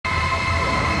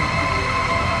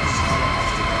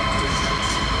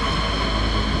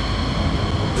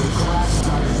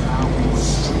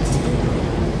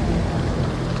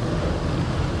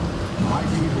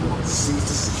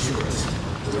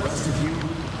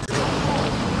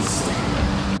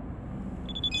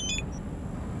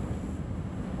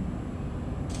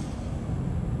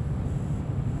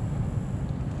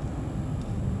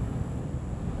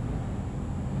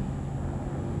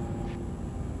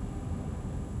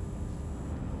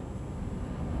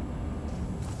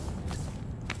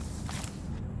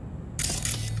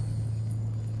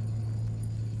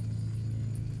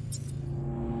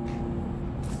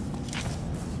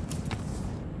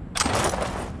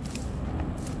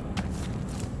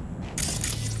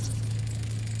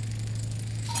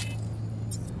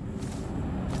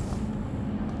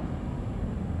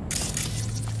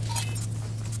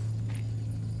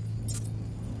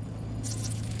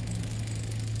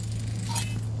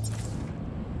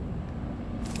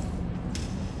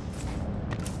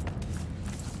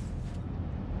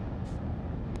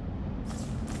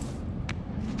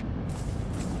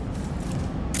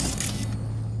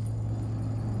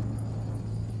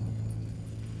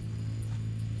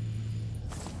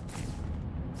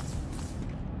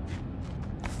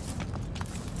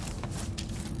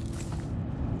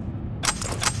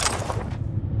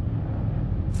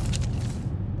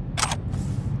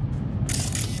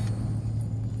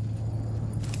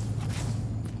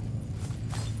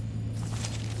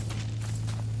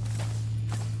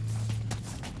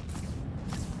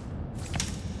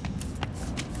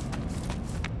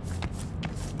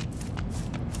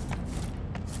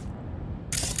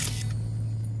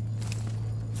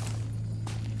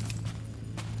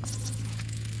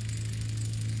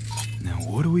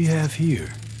What do we have here?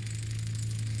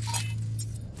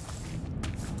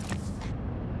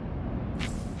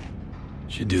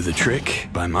 Should do the trick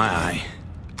by my eye.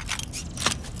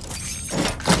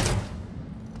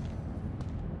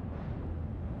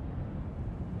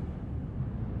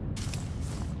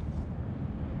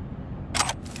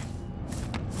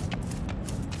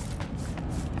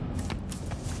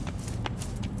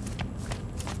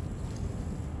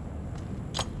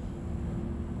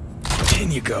 In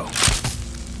you go.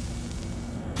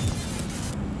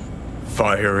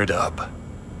 Fire it up.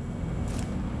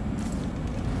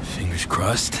 Fingers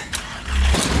crossed. Here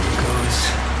it goes.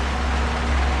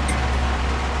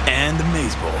 And the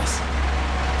maze balls.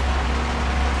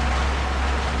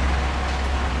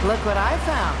 Look what I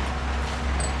found.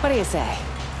 What do you say?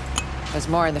 There's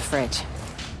more in the fridge.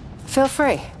 Feel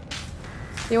free.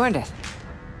 You earned it.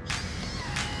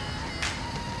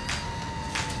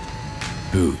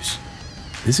 Booze.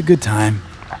 This a good time?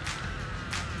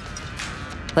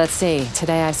 Let's see.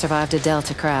 Today I survived a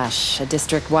Delta crash, a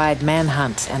district-wide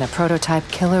manhunt, and a prototype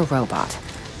killer robot.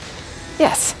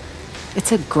 Yes,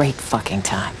 it's a great fucking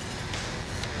time.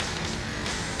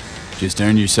 Just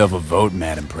earned yourself a vote,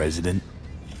 Madam President.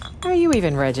 Are you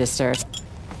even registered?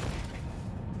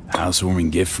 Housewarming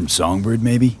gift from Songbird,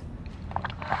 maybe?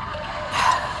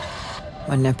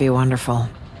 Wouldn't it be wonderful?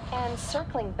 And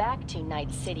circling back to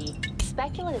Night City,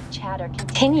 speculative chatter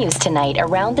continues tonight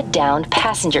around the downed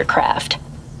passenger craft.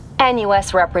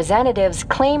 NUS representatives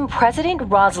claim President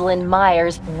Rosalind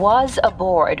Myers was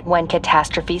aboard when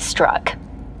catastrophe struck.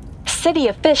 City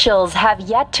officials have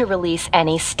yet to release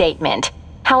any statement.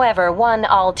 However, one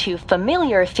all too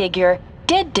familiar figure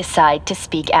did decide to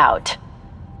speak out.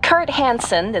 Kurt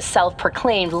Hansen, the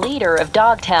self-proclaimed leader of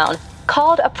Dogtown,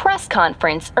 called a press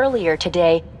conference earlier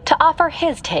today to offer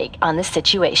his take on the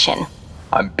situation.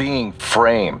 I'm being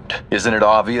framed, isn't it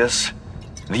obvious?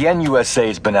 The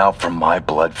NUSA's been out for my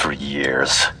blood for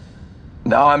years.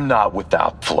 Now, I'm not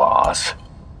without flaws.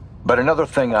 But another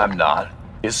thing I'm not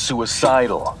is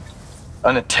suicidal.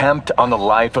 An attempt on the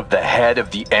life of the head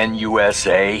of the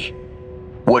NUSA.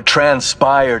 What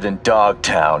transpired in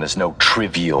Dogtown is no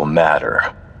trivial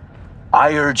matter.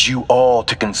 I urge you all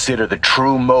to consider the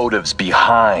true motives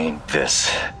behind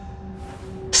this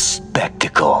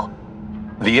spectacle.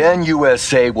 The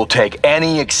NUSA will take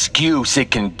any excuse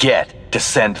it can get to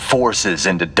send forces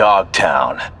into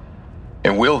Dogtown.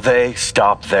 And will they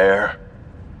stop there?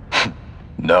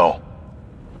 No.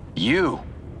 You,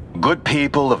 good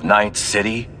people of Night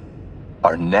City,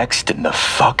 are next in the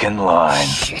fucking line.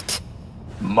 Shit.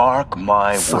 Mark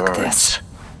my Fuck words. this.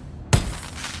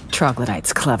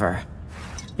 Troglodyte's clever.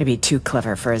 Maybe too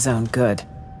clever for his own good.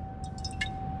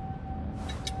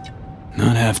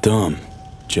 Not half dumb.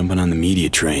 Jumping on the media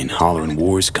train, hollering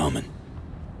war's coming.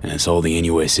 And it's all the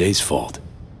NUSA's fault.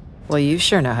 Well, you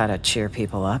sure know how to cheer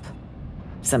people up.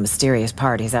 Some mysterious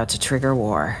party's out to trigger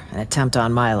war. An attempt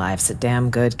on my life's a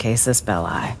damn good casus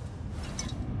belli.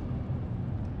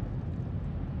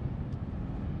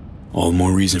 All the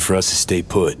more reason for us to stay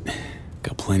put.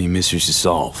 Got plenty of mysteries to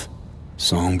solve.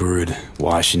 Songbird,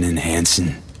 Washington,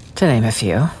 Hansen. To name a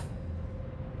few.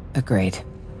 Agreed.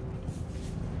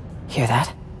 Hear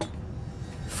that?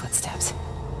 Footsteps.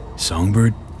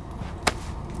 Songbird?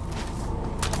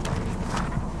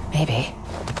 Maybe.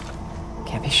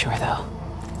 Can't be sure, though.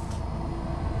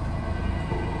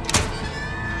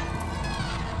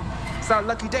 It's our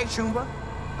lucky day, Chumba.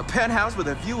 A penthouse with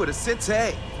a view of the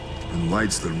city. And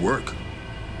lights that work.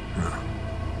 Huh.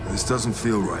 This doesn't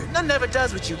feel right. Nothing ever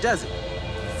does with you, does it?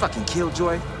 Fucking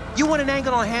killjoy. You want an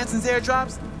angle on Hansen's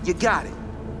airdrops? You got it.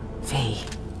 V,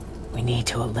 we need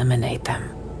to eliminate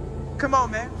them. Come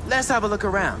on, man. Let's have a look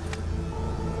around.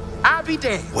 I'll be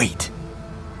damned. Wait.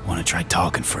 Wanna try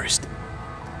talking first?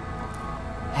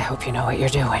 I hope you know what you're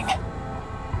doing.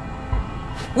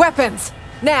 Weapons!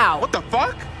 Now! What the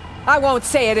fuck? I won't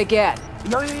say it again.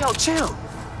 Yo, chill.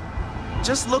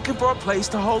 Just looking for a place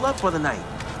to hold up for the night.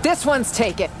 This one's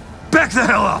taken. Back the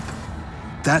hell up!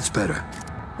 That's better.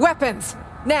 Weapons!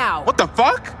 Now! What the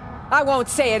fuck? I won't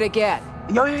say it again.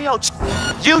 Yo, you No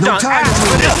done time asked to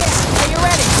for move. this. Are you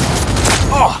ready?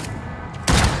 Oh!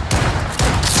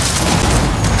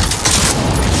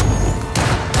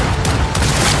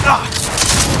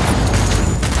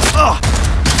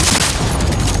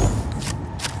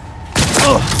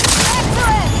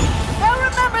 Excellent! I'll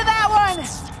remember that one!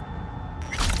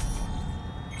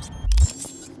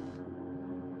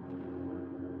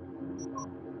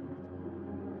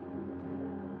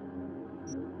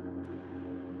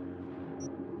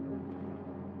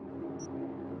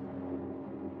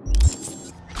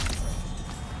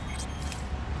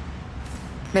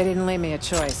 They didn't leave me a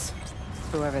choice.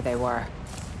 Whoever they were.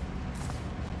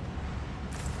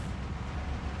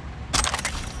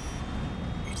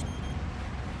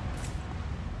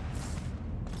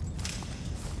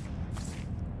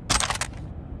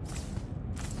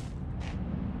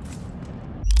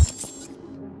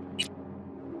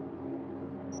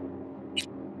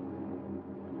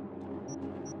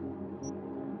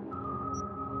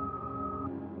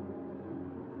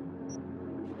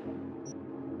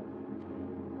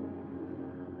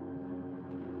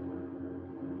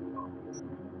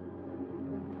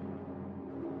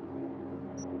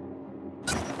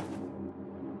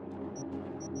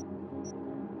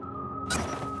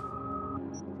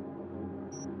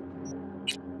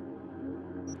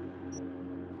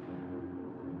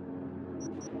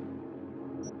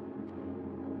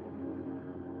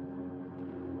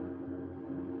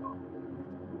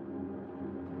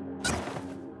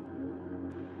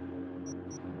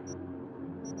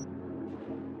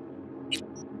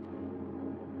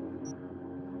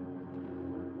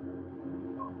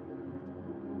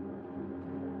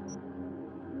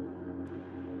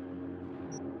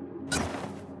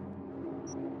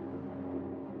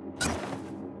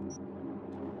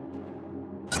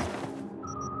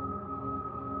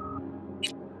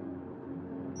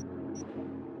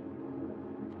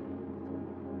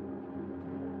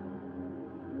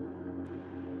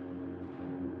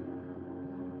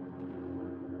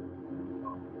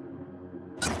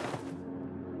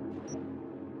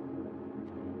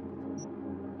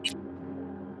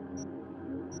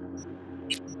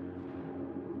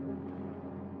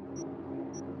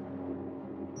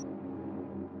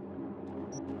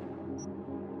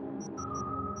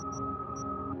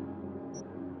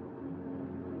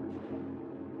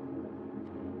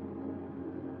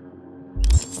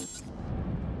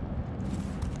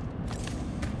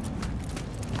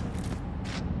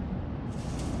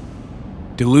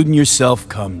 Deluding yourself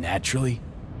come naturally?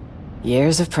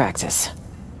 Years of practice.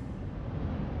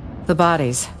 The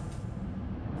bodies.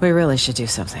 We really should do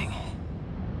something.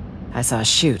 I saw a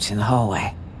chute in the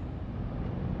hallway.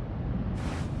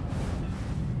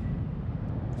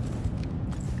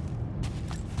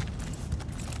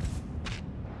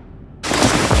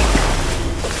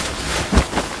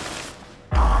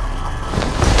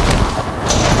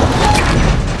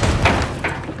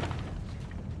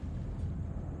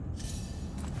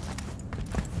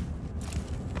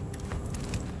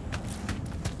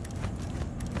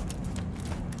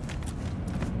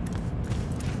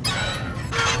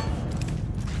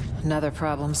 Another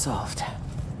problem solved.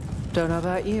 Don't know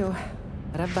about you,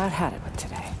 but I've about had it with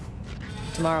today.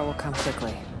 Tomorrow will come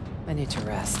quickly. I need to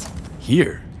rest.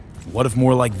 Here? What if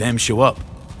more like them show up?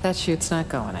 That chute's not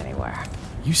going anywhere.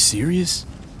 You serious?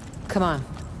 Come on.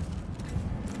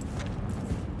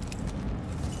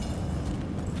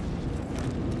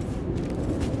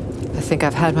 I think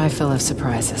I've had my fill of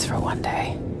surprises for one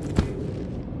day.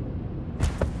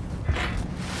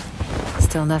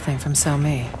 Still nothing from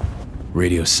So-Mi.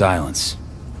 Radio silence.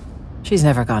 She's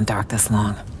never gone dark this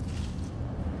long.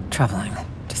 Troubling,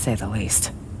 to say the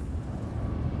least.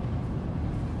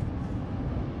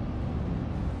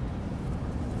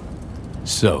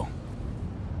 So,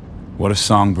 what if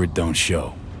Songbird don't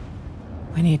show?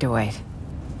 We need to wait.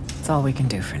 It's all we can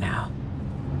do for now.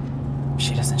 If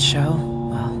she doesn't show,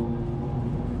 well...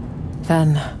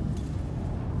 then...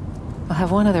 we'll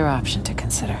have one other option to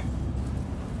consider.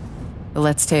 But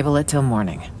let's table it till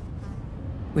morning.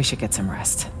 We should get some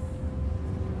rest.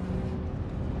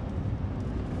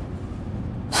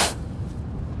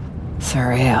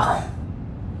 Surreal.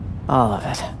 All of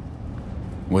it.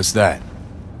 What's that?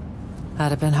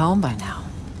 I'd have been home by now.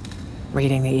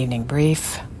 Reading the evening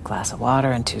brief, glass of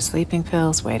water and 2 sleeping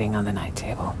pills waiting on the night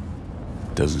table.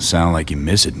 Doesn't sound like you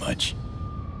miss it much.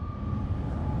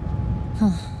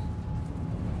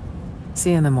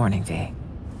 See you in the morning, V.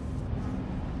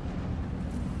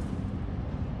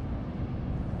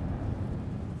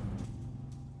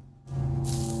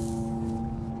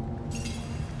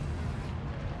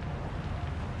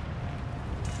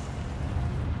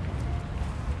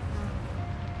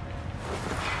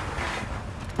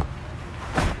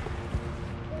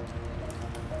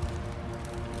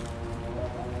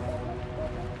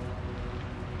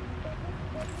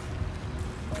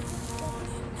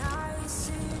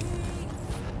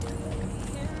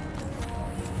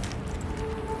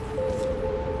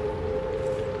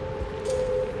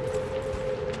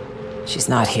 She's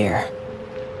not here.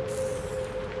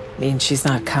 Means she's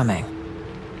not coming.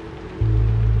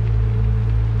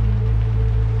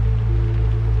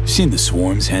 Seen the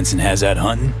swarms Henson has out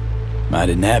hunting? Might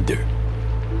have nabbed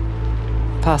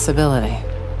her. Possibility.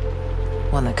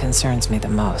 One that concerns me the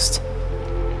most.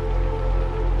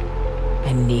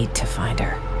 I need to find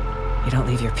her. You don't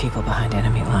leave your people behind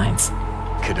enemy lines.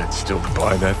 Could still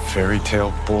buy that fairy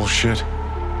tale bullshit?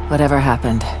 Whatever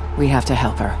happened, we have to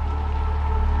help her.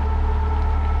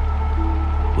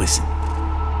 Listen,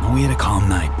 I know we had a calm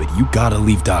night, but you gotta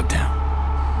leave Dogtown.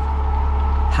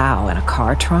 How, in a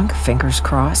car trunk? Fingers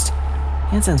crossed?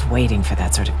 Hansen's waiting for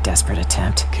that sort of desperate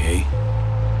attempt. Okay,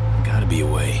 I gotta be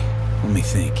away. Let me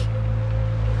think.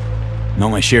 Know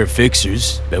my share of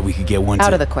fixers. Bet we could get one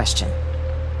Out of the question.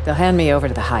 They'll hand me over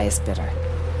to the highest bidder.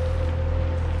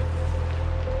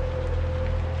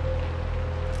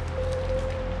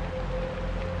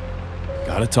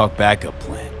 Gotta talk backup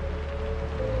plan.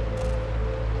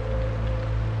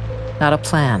 Not a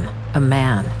plan, a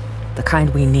man. The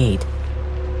kind we need.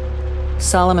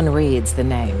 Solomon Reed's the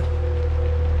name.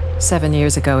 7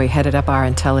 years ago, he headed up our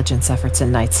intelligence efforts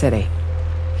in Night City.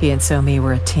 He and So Mi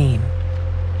were a team.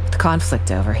 With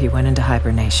conflict over, he went into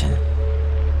hibernation.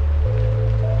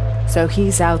 So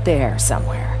he's out there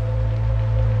somewhere.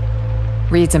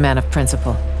 Reed's a man of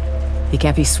principle. He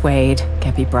can't be swayed,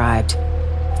 can't be bribed.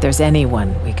 If there's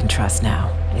anyone we can trust now,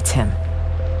 it's him.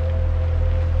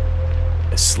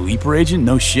 A sleeper agent?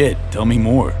 No shit. Tell me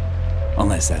more.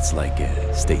 Unless that's like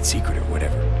a state secret or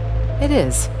whatever. It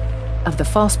is. Of the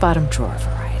false bottom drawer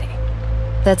variety.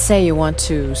 Let's say you want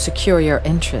to secure your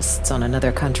interests on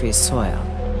another country's soil.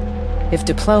 If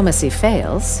diplomacy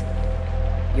fails,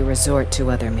 you resort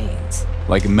to other means.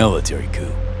 Like a military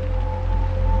coup.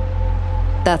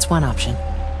 That's one option.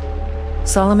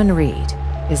 Solomon Reed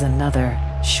is another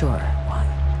sure one.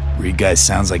 Reed guy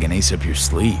sounds like an ace up your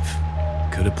sleeve.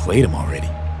 Could have played him already.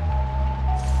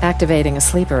 Activating a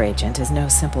sleeper agent is no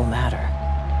simple matter.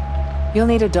 You'll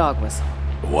need a dog whistle.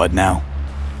 What now?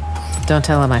 Don't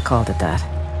tell him I called it that.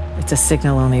 It's a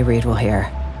signal only Reed will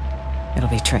hear. It'll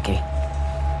be tricky.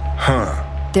 Huh.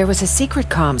 There was a secret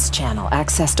comms channel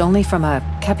accessed only from a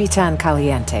Capitan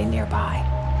Caliente nearby.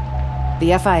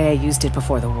 The FIA used it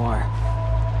before the war.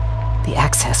 The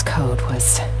access code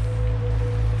was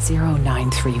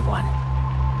 0931.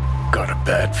 Got a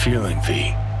bad feeling,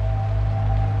 V.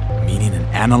 Meaning an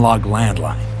analog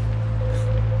landline.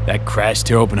 That crash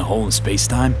tear open a hole in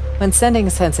space-time? When sending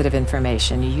sensitive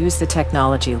information, you use the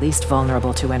technology least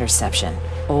vulnerable to interception,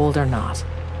 old or not.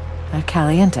 That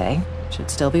Caliente should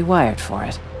still be wired for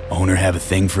it. Owner have a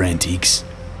thing for antiques?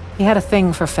 He had a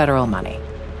thing for federal money.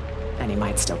 And he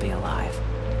might still be alive.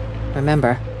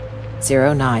 Remember,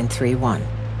 0931.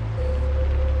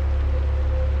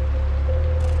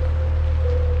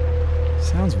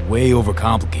 Sounds way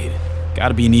overcomplicated.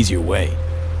 Gotta be an easier way.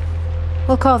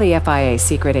 We'll call the FIA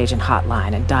secret agent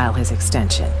hotline and dial his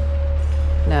extension.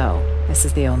 No, this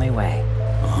is the only way.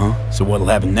 Uh-huh. So what'll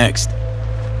happen next?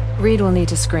 Reed will need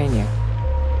to screen you.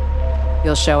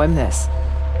 You'll show him this.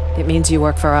 It means you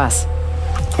work for us.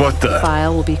 What the?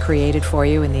 File will be created for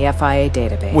you in the FIA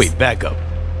database. Wait, back up.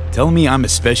 Telling me I'm a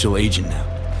special agent now.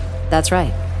 That's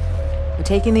right. Would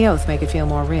taking the oath make it feel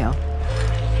more real?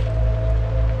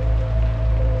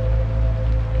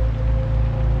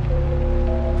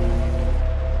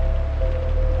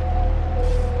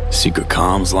 Secret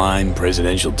comms line,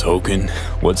 presidential token.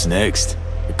 What's next?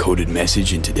 A coded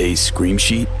message in today's scream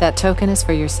sheet? That token is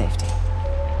for your safety.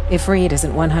 If Reed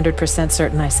isn't 100%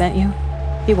 certain I sent you,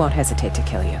 he won't hesitate to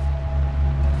kill you.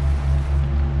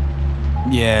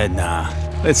 Yeah, nah.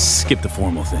 Let's skip the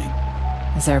formal thing.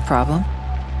 Is there a problem?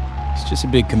 It's just a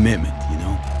big commitment, you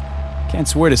know? Can't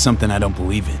swear to something I don't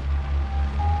believe in.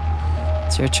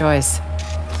 It's your choice.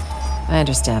 I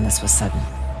understand this was sudden.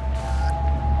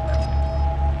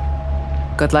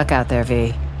 Good luck out there,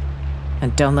 V.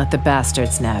 And don't let the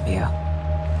bastards nab you.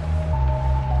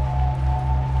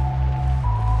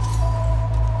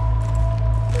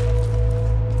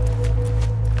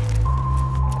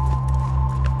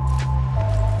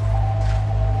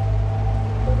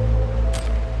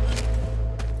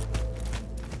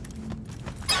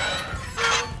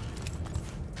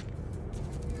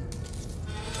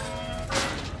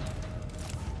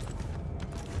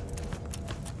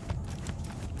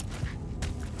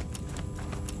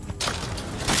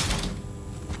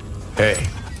 Hey,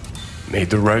 made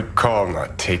the right call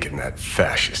not taking that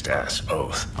fascist-ass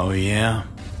oath. Oh, yeah?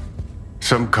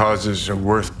 Some causes are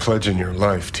worth pledging your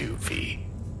life to, V.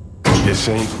 This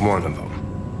ain't one of them.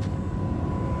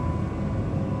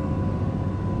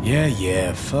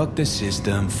 Yeah, fuck the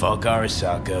system, fuck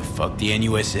Arasaka, fuck the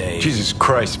NUSA. Jesus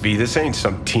Christ, V, this ain't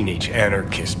some teenage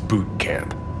anarchist boot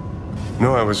camp.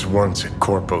 No, I was once a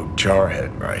corpo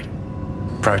jarhead, right?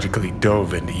 Practically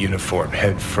dove into uniform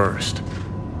head first.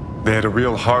 They had a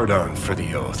real hard-on for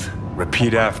the oath.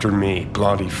 Repeat after me,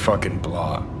 Blondie fucking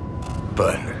blah.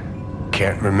 But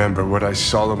can't remember what I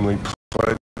solemnly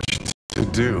pledged to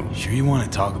do. Sure you want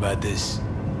to talk about this?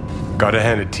 Gotta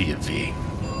hand it to you, V.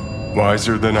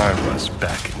 Wiser than I was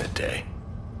back in the day.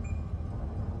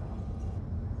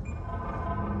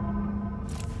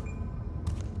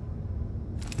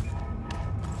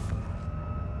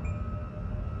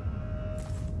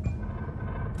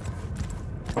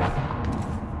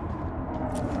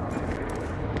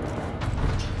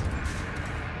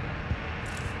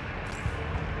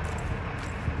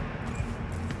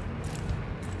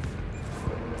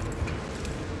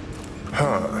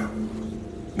 Huh.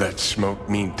 That smoke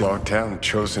mean Dogtown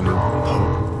chose a new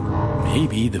home.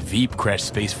 Maybe the Veep crashed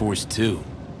Space Force too.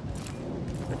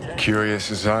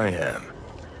 Curious as I am,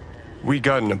 we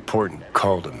got an important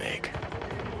call to make.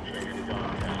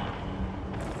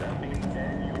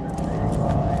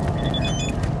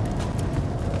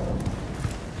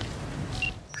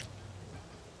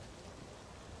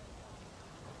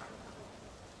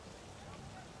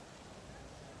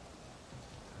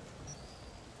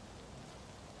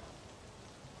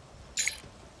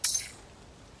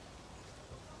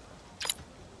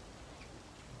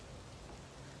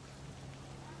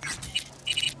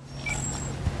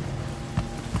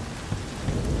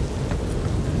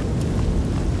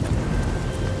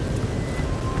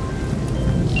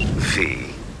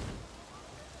 V.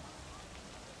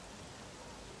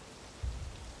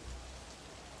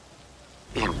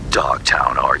 In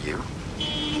Dogtown, are you?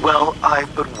 Well,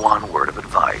 I've but one word of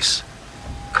advice.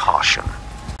 Caution.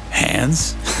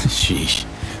 Hands? Sheesh.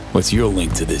 What's your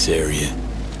link to this area?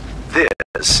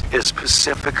 This is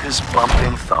Pacifica's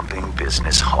bumping, thumping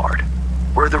business hard,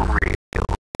 where the real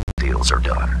deals are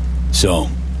done. So,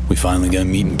 we finally got to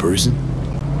meet in person?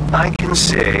 I can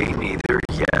say neither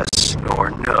yes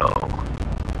nor no.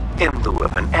 In lieu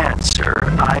of an answer,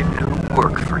 I've new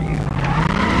work for you.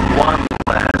 One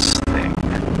last thing.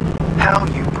 How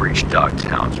you breached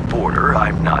Dogtown's border,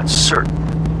 I'm not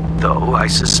certain, though I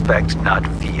suspect not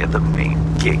via the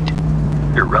main gate.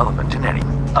 Irrelevant in any.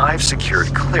 I've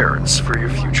secured clearance for your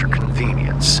future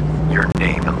convenience. Your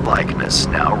name and likeness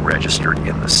now registered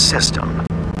in the system,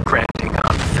 granting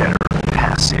unfettered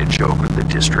passage over the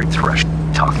district threshold.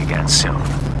 Talk again soon.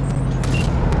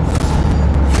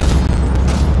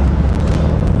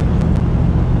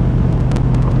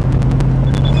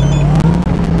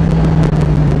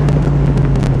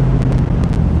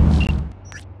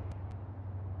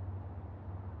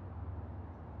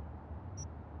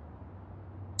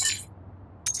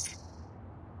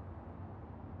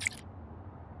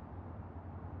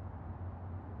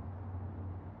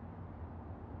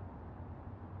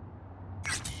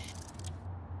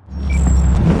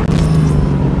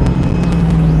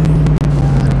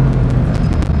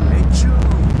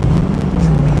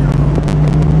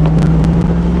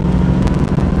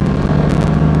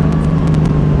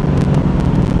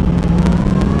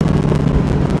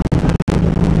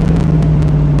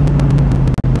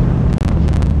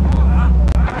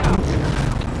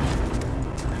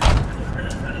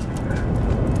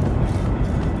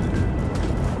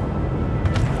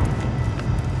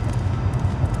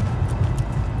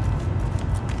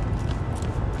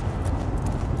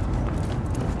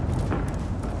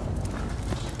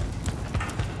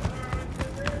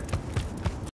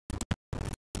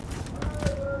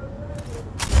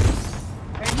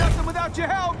 Your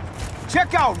help?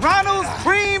 Check out Ronald's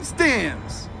Cream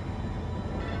Stems.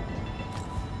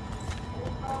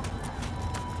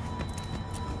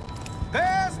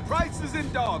 Best prices in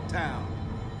Dogtown.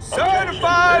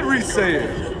 Certified resale.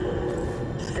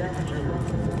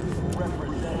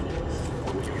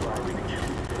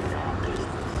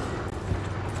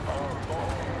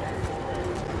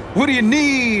 What do you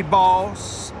need,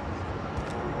 boss?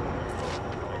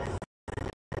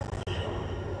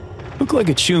 Look like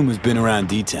a chum who's been around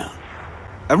D-Town.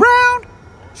 Around?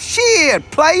 Shit,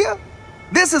 player.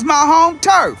 This is my home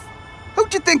turf.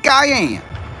 Who'd you think I am?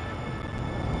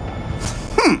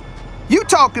 You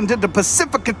talking to the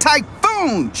Pacifica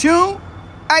Typhoon, chum.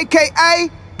 AKA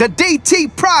the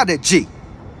DT Prodigy.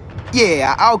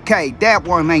 Yeah, okay, that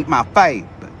one ain't my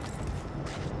favorite.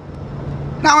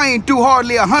 Now I ain't do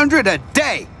hardly 100 a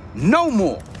day. No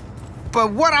more.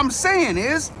 But what I'm saying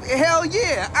is, hell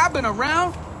yeah, I've been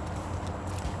around.